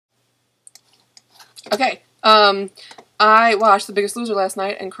Okay, I watched The Biggest Loser last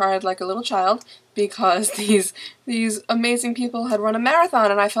night and cried like a little child because these amazing people had run a marathon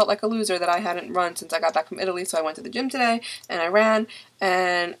and I felt like a loser that I hadn't run since I got back from Italy. So I went to the gym today and I ran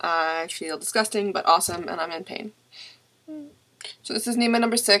and I feel disgusting but awesome and I'm in pain. So this is NEMA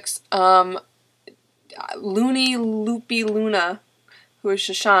number 6. Loony Loopy Luna, who is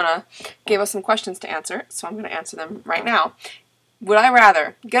Shoshana, gave us some questions to answer, so I'm going to answer them right now. Would I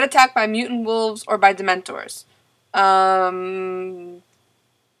rather get attacked by mutant wolves or by dementors?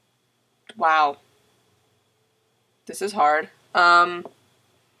 Wow. This is hard. I'm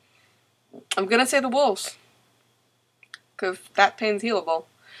gonna say the wolves. Because that pain's healable.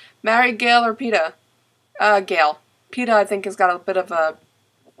 Marry Gale or Peta? Gale. Peta, I think, has got a bit of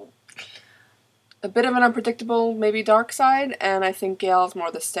an unpredictable, maybe dark side, and I think Gale's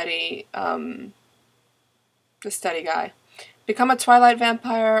more the steady guy. Become a Twilight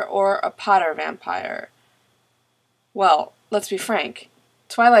vampire or a Potter vampire? Well, let's be frank.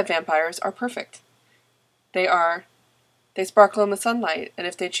 Twilight vampires are perfect. They sparkle in the sunlight, and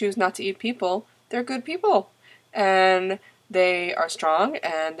if they choose not to eat people, they're good people. And they are strong,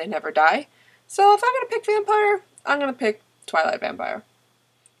 and they never die. So if I'm going to pick vampire, I'm going to pick Twilight vampire.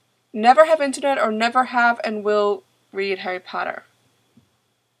 Never have internet or never have and will read Harry Potter.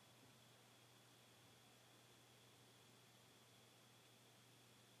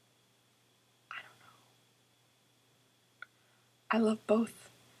 I love both.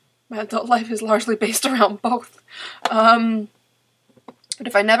 My adult life is largely based around both. But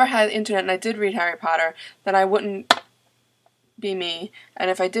if I never had internet and I did read Harry Potter, then I wouldn't be me. And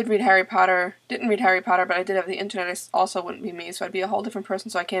if I didn't read Harry Potter, but I did have the internet, I also wouldn't be me. So I'd be a whole different person,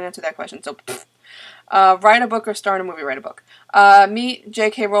 so I can't answer that question. So, write a book or star in a movie, write a book. Meet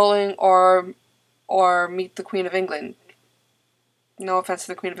J.K. Rowling or meet the Queen of England. No offense to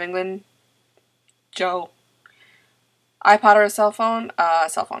the Queen of England. Joe. iPod or a cell phone?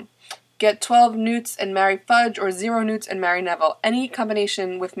 Cell phone. Get 12 newts and marry Fudge, or 0 newts and marry Neville. Any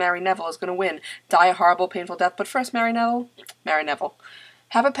combination with marry Neville is going to win. Die a horrible, painful death, but first marry Neville. Marry Neville.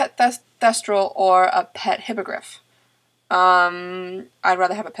 Have a pet Thestral or a pet Hippogriff. I'd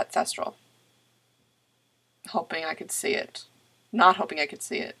rather have a pet Thestral. Hoping I could see it. Not hoping I could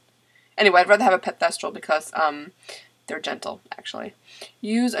see it. Anyway, I'd rather have a pet Thestral because, they're gentle, actually.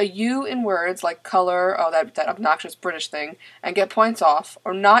 Use a U in words like color, that obnoxious British thing, and get points off,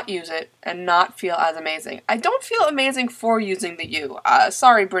 or not use it and not feel as amazing. I don't feel amazing for using the U.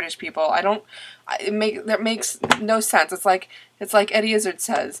 Sorry, British people. That makes no sense. It's like Eddie Izzard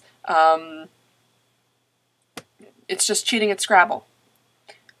says. It's just cheating at Scrabble.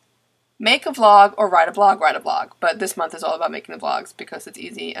 Make a vlog or write a blog, But this month is all about making the vlogs because it's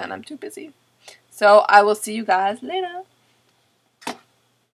easy and I'm too busy. So I will see you guys later.